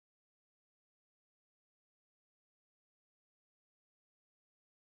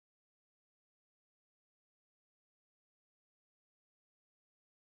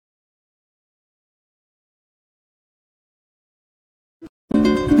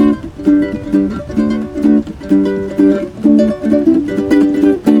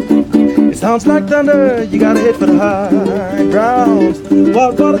It sounds like thunder, you gotta hit for the high grounds.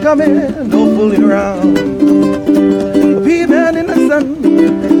 Water coming, no fooling around. A P-man in the sun,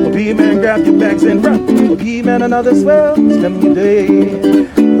 a P-man grab your bags and run. A P-man another swell, spend your day.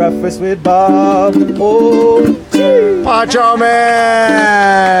 Breakfast with Bob, oh, gee. Poncho Man!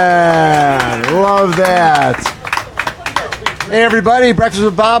 Love that. Hey everybody, Breakfast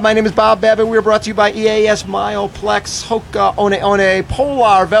with Bob. My name is Bob Babbitt. We are brought to you by EAS, Mileplex, Hoka, One,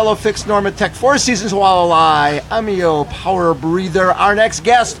 Polar, Velofix, Normatec, Four Seasons Walleye, Amio, Power Breather. Our next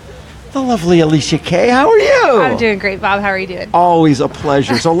guest, the lovely Alicia Kaye. How are you? I'm doing great, Bob. How are you doing? Always a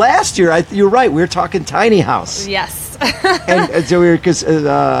pleasure. So last year, you're right, we were talking tiny house. Yes. And so we were, because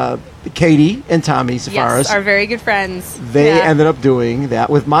Katie and Tommy Safaris. Yes, our very good friends. They ended up doing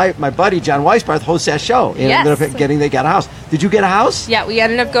that with my buddy, John Weisbarth, hosts that show. And ended up they got a house. Did you get a house? Yeah, we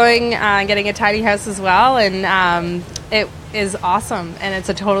ended up going getting a tiny house as well. And it is awesome. And it's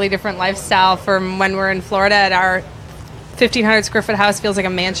a totally different lifestyle from when we're in Florida. At our 1,500 square foot house feels like a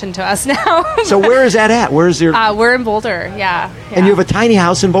mansion to us now. So where is that at? Where is your... we're in Boulder, yeah. And you have a tiny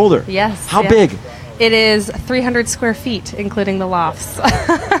house in Boulder? Yes. How big? It is 300 square feet, including the lofts.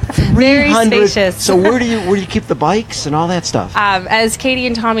 Very spacious. So where do you keep the bikes and all that stuff? As Katie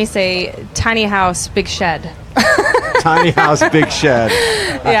and Tommy say, tiny house, big shed. Tiny house, big shed.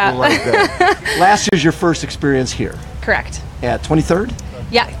 Yeah. I like that. Last year's your first experience here. Correct. At 23rd?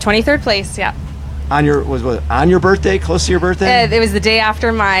 Yeah, 23rd place, yeah. On your on your birthday, close to your birthday? It was the day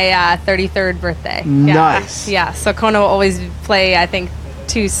after my 33rd birthday. Nice. Yeah, so Kona will always play, I think,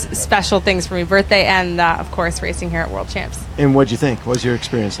 two special things for me, birthday and, of course, racing here at World Champs. And what'd you think? What was your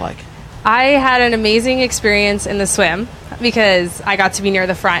experience like? I had an amazing experience in the swim because I got to be near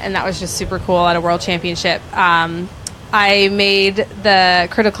the front, and that was just super cool at a World Championship. I made the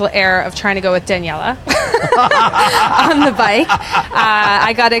critical error of trying to go with Daniela on the bike.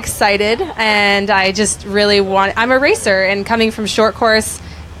 I got excited, and I just really I'm a racer, and coming from short course,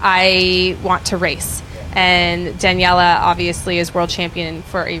 I want to race. And Daniela obviously is world champion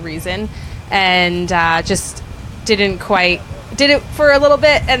for a reason, and just did it for a little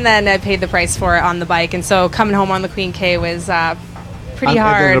bit, and then I paid the price for it on the bike. And so coming home on the Queen K was pretty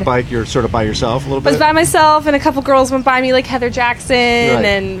hard. And then the bike, you're sort of by yourself a little bit? I was by myself, and a couple girls went by me, like Heather Jackson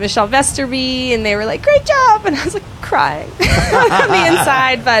and Michelle Vesterby, and they were like, great job, and I was like crying on the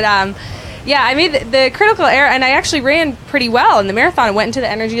inside. But yeah, I made the critical error, and I actually ran pretty well in the marathon. I went into the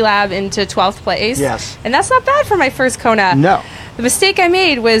energy lab into 12th place. Yes. And that's not bad for my first Kona. No. The mistake I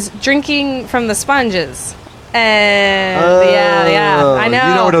made was drinking from the sponges. And yeah, I know.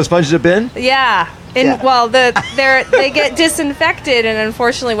 You know where those sponges have been? Yeah. Well, they get disinfected, and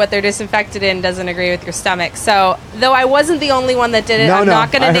unfortunately what they're disinfected in doesn't agree with your stomach. So, though I wasn't the only one that did it, I'm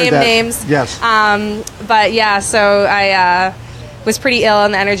not going to name names. Yes. But yeah, so I was pretty ill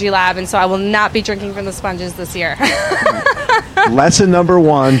in the energy lab, and so I will not be drinking from the sponges this year. Lesson number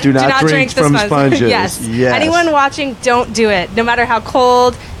 1, do not drink from sponges. Yes. Anyone watching, don't do it. No matter how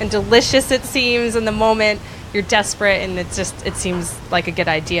cold and delicious it seems in the moment, you're desperate, and it seems like a good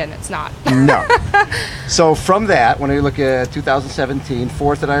idea, and it's not. No. So from that, when I look at 2017,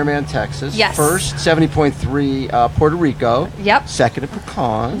 4th at Ironman Texas. Yes. First, 70.3 Puerto Rico. Yep. Second at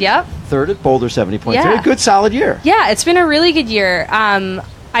Pecan. Yep. Third at Boulder, 70.3. Yeah. A good solid year. Yeah, it's been a really good year.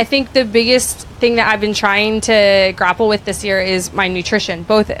 I think the biggest thing that I've been trying to grapple with this year is my nutrition,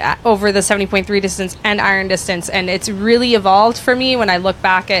 both over the 70.3 distance and iron distance, and it's really evolved for me when I look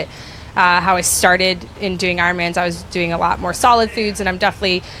back at how I started in doing Ironmans. I was doing a lot more solid foods, and I'm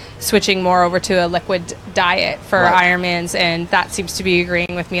definitely switching more over to a liquid diet for Ironmans, and that seems to be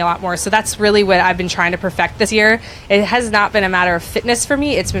agreeing with me a lot more. So that's really what I've been trying to perfect this year. It has not been a matter of fitness for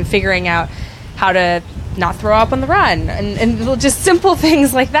me. It's been figuring out how to not throw up on the run and just simple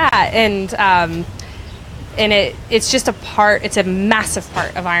things like that. And it's just it's a massive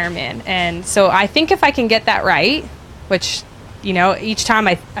part of Ironman. And so I think if I can get that right, which, you know, each time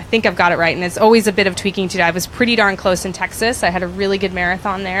I think I've got it right, and it's always a bit of tweaking to do. I was pretty darn close in Texas. I had a really good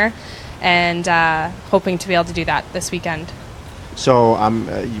marathon there, and hoping to be able to do that this weekend. So,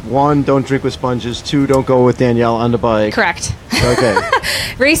 1, don't drink with sponges. 2, don't go with Danielle on the bike. Correct. Okay.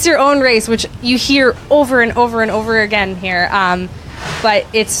 Race your own race, which you hear over and over and over again here. But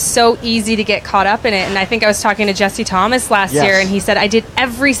it's so easy to get caught up in it. And I think I was talking to Jesse Thomas last year, and he said, I did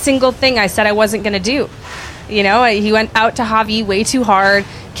every single thing I said I wasn't going to do. You know, he went out to Javi way too hard,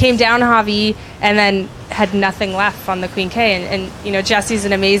 came down Javi, and then had nothing left on the Queen K. And you know, Jesse's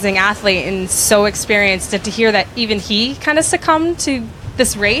an amazing athlete and so experienced. And to hear that even he kind of succumbed to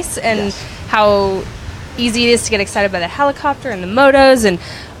this race and how easy it is to get excited by the helicopter and the motos and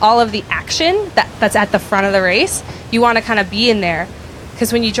all of the action that's at the front of the race. You want to kind of be in there,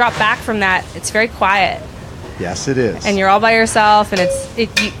 because when you drop back from that, it's very quiet. Yes, it is. And you're all by yourself, and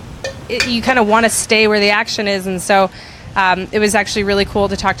you kind of want to stay where the action is. And so it was actually really cool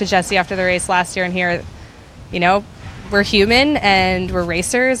to talk to Jesse after the race last year and hear, we're human and we're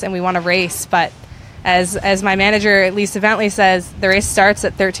racers and we want to race, but as my manager Lisa Bentley says, the race starts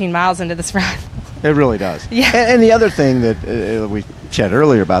at 13 miles into this run. It really does. Yeah. And the other thing that we chatted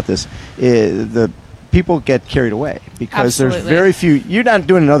earlier about this is the people get carried away, because Absolutely. there's very few. You're not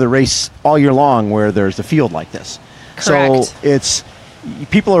doing another race all year long where there's a field like this. Correct. So it's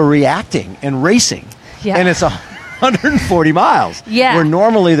people are reacting and racing, Yeah. and it's 140 miles. Yeah. Where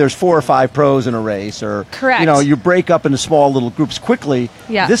normally there's 4 or 5 pros in a race, or Correct. you break up into small little groups quickly.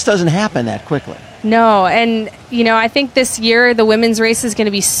 Yeah. This doesn't happen that quickly. No, and I think this year the women's race is going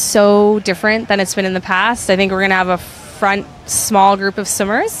to be so different than it's been in the past. I think we're going to have a front small group of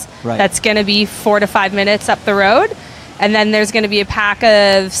swimmers. Right. That's going to be 4 to 5 minutes up the road, and then there's going to be a pack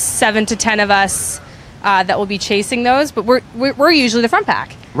of 7 to 10 of us that will be chasing those. But we're usually the front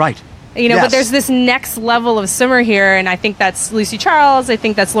pack. Right. But there's this next level of swimmer here, and I think that's Lucy Charles, I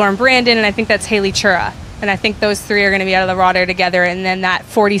think that's Lauren Brandon, and I think that's Haley Chura. And I think those 3 are going to be out of the water together, and then that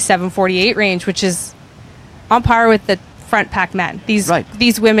 47-48 range, which is on par with the front pack men.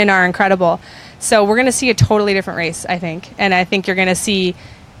 These women are incredible. So we're going to see a totally different race, I think. And I think you're going to see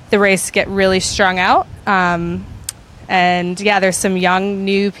the race get really strung out. And there's some young,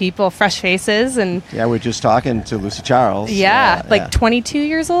 new people, fresh faces. And we're just talking to Lucy Charles. 22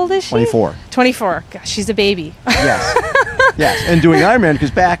 years old, is she? 24. 24. Gosh, she's a baby. Yes. Yes. And doing Ironman,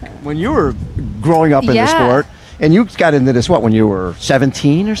 because back when you were growing up in the sport, and you got into this, when you were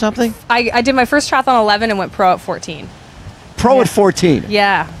 17 or something? I did my first triathlon at 11 and went pro at 14. Pro at 14.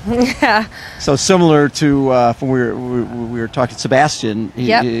 Yeah. Yeah. So similar to when we were talking to Sebastian,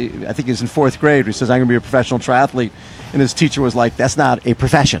 I think he was in 4th grade. He says, I'm going to be a professional triathlete. And his teacher was like, that's not a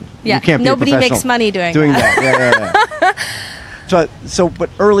profession. Yeah. You can't Nobody be a professional makes money doing that. Yeah. But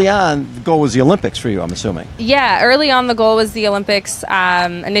early on, the goal was the Olympics for you, I'm assuming. Yeah, early on the goal was the Olympics.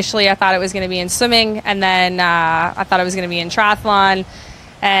 Initially, I thought it was going to be in swimming, and then I thought it was going to be in triathlon.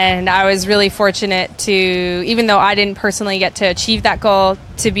 And I was really fortunate to, even though I didn't personally get to achieve that goal,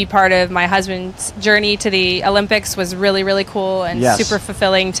 to be part of my husband's journey to the Olympics was really, really cool and super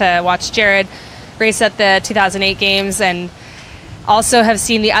fulfilling to watch Jared race at the 2008 Games, and also have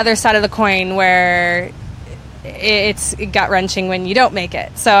seen the other side of the coin where it's gut-wrenching when you don't make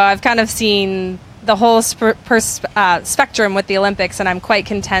it. So I've kind of seen the whole spectrum with the Olympics, and I'm quite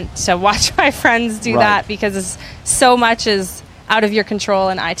content to watch my friends do that, because so much is out of your control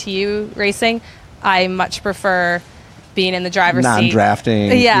in ITU racing. I much prefer being in the driver's seat.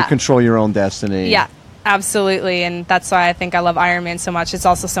 Non-drafting. You control your own destiny. Yeah, absolutely. And that's why I think I love Ironman so much. It's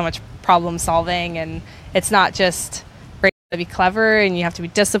also so much problem solving, and it's not just to be clever, and you have to be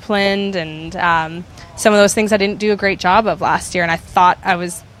disciplined, and some of those things I didn't do a great job of last year, and I thought I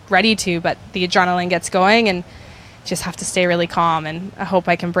was ready to, but the adrenaline gets going, and just have to stay really calm, and I hope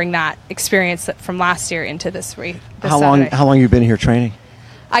I can bring that experience from last year into this race. How long have you been here training?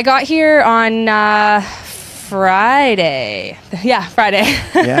 I got here on Friday. Yeah, Friday.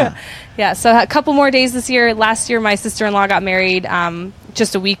 Yeah. Yeah, so a couple more days this year. Last year, my sister-in-law got married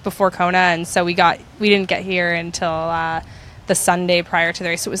just a week before Kona, and so we didn't get here until the Sunday prior to the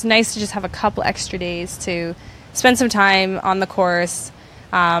race. So it was nice to just have a couple extra days to spend some time on the course,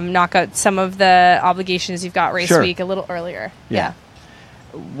 knock out some of the obligations you've got race week a little earlier. Yeah.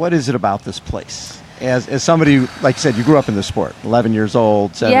 What is it about this place? As somebody, like you said, you grew up in the sport, 11 years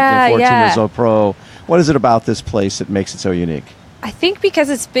old, 14 years old pro. What is it about this place that makes it so unique? I think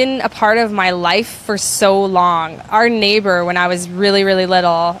because it's been a part of my life for so long. Our neighbor, when I was really, really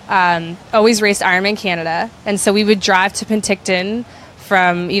little, always raced Ironman Canada. And so we would drive to Penticton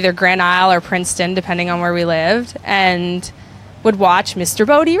from either Grand Isle or Princeton, depending on where we lived, and would watch Mr.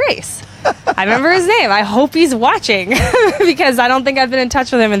 Bodie race. I remember his name. I hope he's watching because I don't think I've been in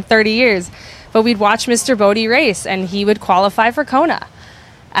touch with him in 30 years. But we'd watch Mr. Bodie race, and he would qualify for Kona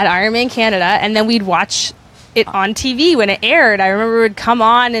at Ironman Canada, and then we'd watch it on TV when it aired. I remember it would come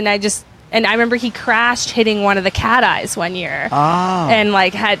on, and I remember he crashed hitting one of the cat eyes one year. And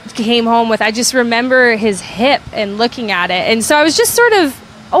came home with, I just remember his hip and looking at it. And so I was just sort of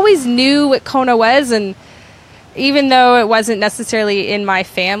always knew what Kona was, and even though it wasn't necessarily in my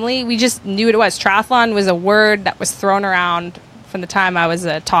family, we just knew what it was. Triathlon was a word that was thrown around from the time I was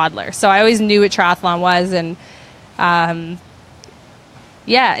a toddler. So I always knew what triathlon was, and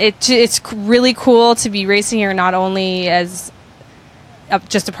it's really cool to be racing here, not only as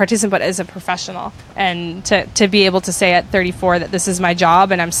just a participant, but as a professional. And to be able to say at 34 that this is my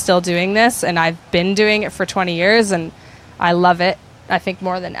job and I'm still doing this, and I've been doing it for 20 years and I love it, I think,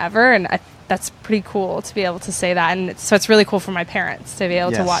 more than ever. And that's pretty cool to be able to say that. And it's really cool for my parents to be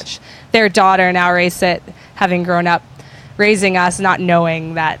able to watch their daughter now race it, having grown up raising us, not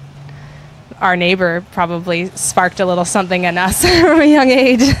knowing that our neighbor probably sparked a little something in us from a young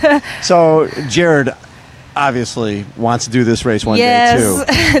age. So Jared obviously wants to do this race one day too.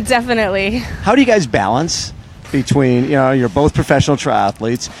 Yes, definitely. How do you guys balance between, you're both professional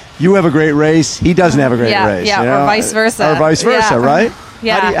triathletes. You have a great race. He doesn't have a great race. Yeah, or vice versa. Or vice versa, right?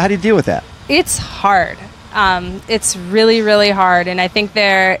 Yeah. How do you deal with that? It's hard. It's really, really hard. And I think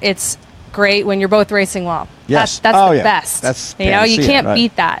it's great when you're both racing well. Yes. That's the best. That's you can't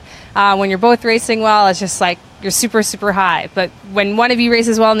beat that. When you're both racing well, it's just like you're super, super high. But when one of you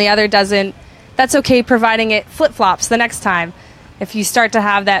races well and the other doesn't, that's okay, providing it flip-flops the next time. If you start to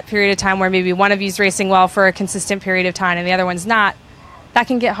have that period of time where maybe one of you's racing well for a consistent period of time and the other one's not, that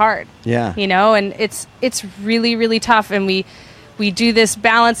can get hard. Yeah. And it's really, really tough. And we do this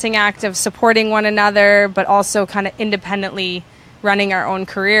balancing act of supporting one another, but also kind of independently running our own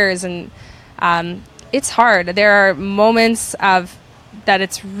careers. And it's hard. There are moments of that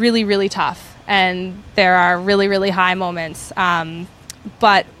it's really, really tough. And there are really, really high moments.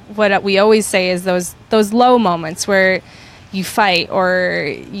 But what we always say is those low moments where you fight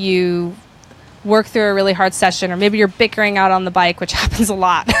or you work through a really hard session, or maybe you're bickering out on the bike, which happens a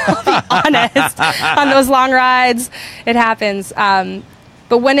lot, I'll be honest. On those long rides, it happens.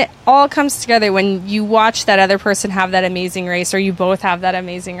 But when it all comes together, when you watch that other person have that amazing race, or you both have that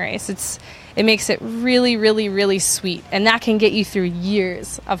amazing race, it makes it really, really, really sweet. And that can get you through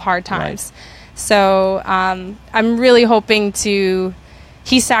years of hard times. Right. So I'm really hoping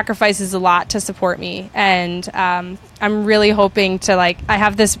he sacrifices a lot to support me, and I'm really hoping to, I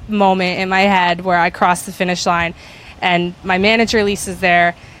have this moment in my head where I cross the finish line and my manager Lisa's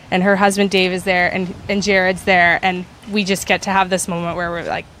there and her husband Dave is there and Jared's there, and we just get to have this moment where we're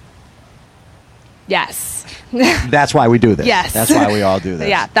like, yes. That's why we do this. Yes. That's why we all do this.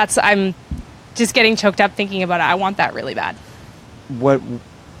 Yeah, I'm just getting choked up thinking about it. I want that really bad. What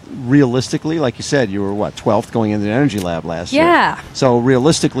realistically, like you said, you were 12th going into the energy lab last year. Yeah. So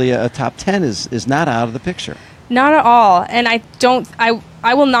realistically, a top 10 is not out of the picture. Not at all. And I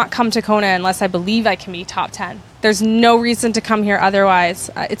will not come to Kona unless I believe I can be top 10. There's no reason to come here otherwise.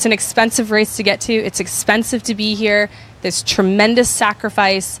 It's an expensive race to get to. It's expensive to be here. There's tremendous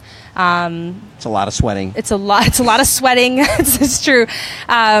sacrifice. It's a lot of sweating. It's a lot of sweating. It's true.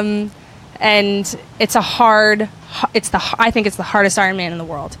 And it's I think it's the hardest Ironman in the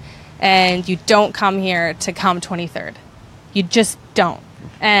world. And you don't come here to come 23rd. You just don't.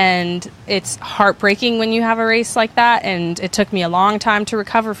 And it's heartbreaking when you have a race like that. And it took me a long time to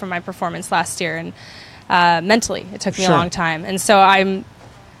recover from my performance last year. And mentally, it took me a long time. And so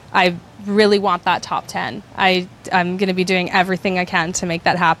I really want that top 10. I'm going to be doing everything I can to make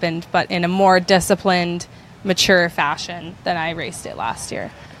that happen, but in a more disciplined, mature fashion than I raced it last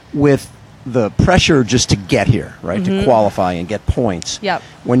year. With the pressure just to get here, right, to qualify and get points. Yep.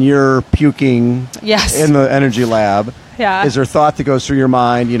 When you're puking in the energy lab, is there thought that goes through your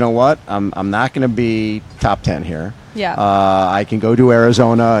mind, you know what, I'm not going to be top 10 here. Yeah. I can go to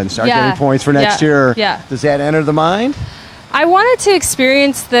Arizona and start getting points for next year. Yeah. Does that enter the mind? I wanted to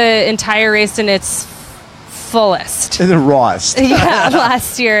experience the entire race in its fullest. In the rawest.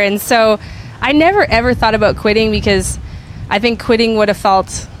 Last year. And so I never, ever thought about quitting, because I think quitting would have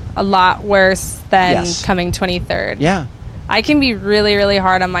felt a lot worse than coming 23rd. Yeah. I can be really, really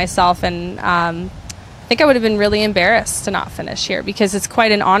hard on myself, and I think I would have been really embarrassed to not finish here, because it's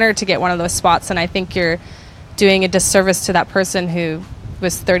quite an honor to get one of those spots, and I think you're doing a disservice to that person who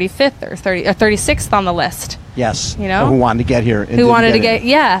was 35th or 36th on the list. Yes. You know? Who wanted to get here. Who wanted to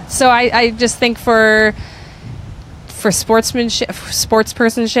get, So I just think for sportsmanship,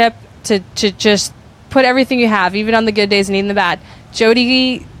 sportspersonship, to just put everything you have, even on the good days and even the bad.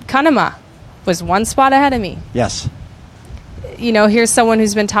 Jody Kanema was one spot ahead of me. Yes. Here's someone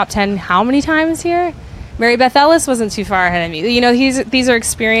who's been top 10 how many times here? Mary Beth Ellis wasn't too far ahead of me. These are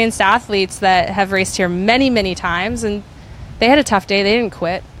experienced athletes that have raced here many, many times, and they had a tough day. They didn't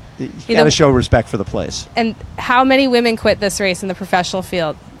quit. You got to show respect for the place. And how many women quit this race in the professional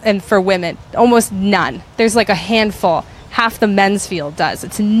field? And for women, almost none. There's like a handful. Half the men's field does.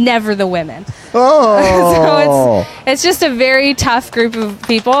 It's never the women. Oh. So it's just a very tough group of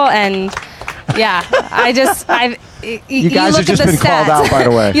people, and you guys have just been called out, by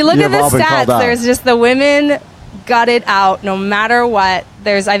the way. You look at the stats, there's just the women gut it out no matter what.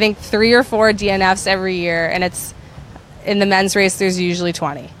 There's, I think, 3 or 4 DNFs every year, and in the men's race, there's usually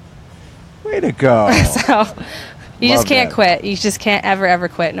 20. Way to go. So you Love just can't that. quit. You just can't ever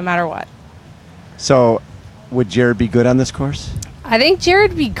quit, no matter what. So, would Jared be good on this course? I think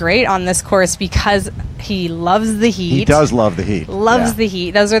Jared would be great on this course because he loves the heat. He does love the heat. Loves the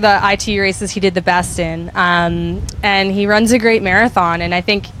heat. Those are the ITU races he did the best in. And he runs a great marathon. And I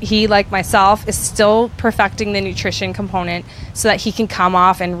think he, like myself, is still perfecting the nutrition component so that he can come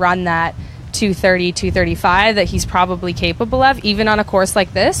off and run that 230, 235 that he's probably capable of, even on a course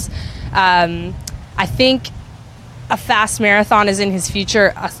like this. I think a fast marathon is in his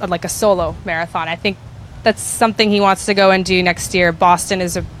future, like a solo marathon. I think that's something he wants to go and do next year. Boston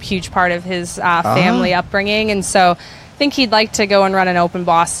is a huge part of his family upbringing, and so I think he'd like to go and run an open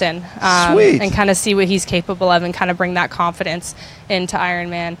Boston and kind of see what he's capable of and kind of bring that confidence into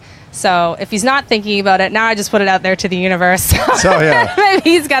Ironman. So if he's not thinking about it, now I just put it out there to the universe. So yeah. Maybe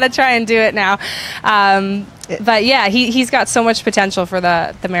he's got to try and do it now. But yeah, he's got so much potential for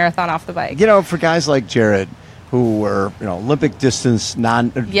the marathon off the bike. You know, for guys like Jared, who were, Olympic distance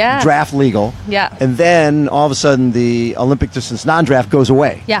draft legal. Yeah. And then all of a sudden the Olympic distance non-draft goes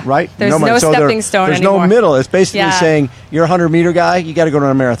away. Yeah. Right? There's no stepping stone there's anymore. no middle. It's basically saying you're a 100-meter guy, you got to go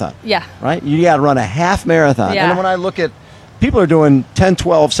run a marathon. Yeah. Right? You got to run a half marathon. Yeah. And then when I look at people are doing 10,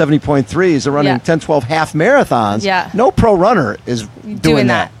 12, 70.3s. They're running 10, 12 half marathons. Yeah. No pro runner is doing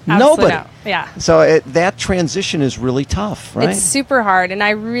that. Absolutely Nobody. no. Yeah. So that transition is really tough, right? It's super hard, and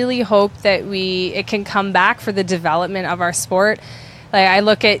I really hope that it can come back for the development of our sport. Like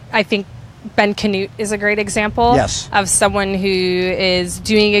I think Ben Canute is a great example of someone who is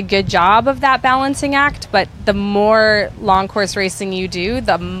doing a good job of that balancing act, but the more long course racing you do,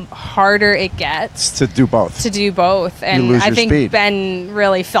 the harder it gets to do both. And I think speed. Ben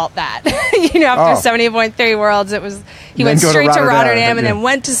really felt that. After 70.3 Worlds, he went straight to Rotterdam and then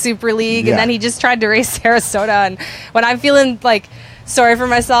went to Super League, and then he just tried to race Sarasota. And when I'm feeling like sorry for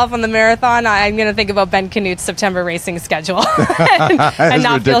myself on the marathon, I'm going to think about Ben Canute's September racing schedule and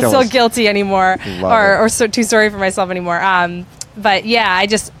not feel so guilty anymore or so too sorry for myself anymore. But yeah,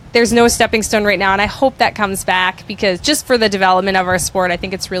 there's no stepping stone right now, and I hope that comes back because just for the development of our sport, I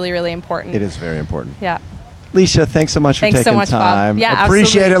think it's really, really important. It is very important. Yeah. Alicia, thanks so much for taking much, time. Bob. Yeah,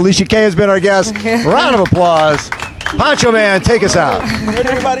 appreciate it. Alicia Kaye has been our guest. Round of applause. Poncho Man, take us out. Ready,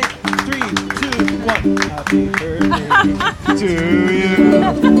 everybody? 3, 2, 1. Happy birthday to you.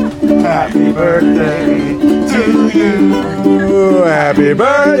 Happy birthday to you. Happy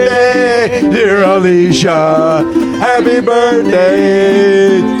birthday, dear Alicia. Happy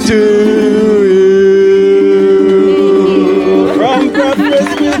birthday to you. From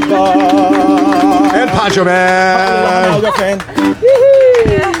Breakfast with Bob and Poncho Man. Your friend.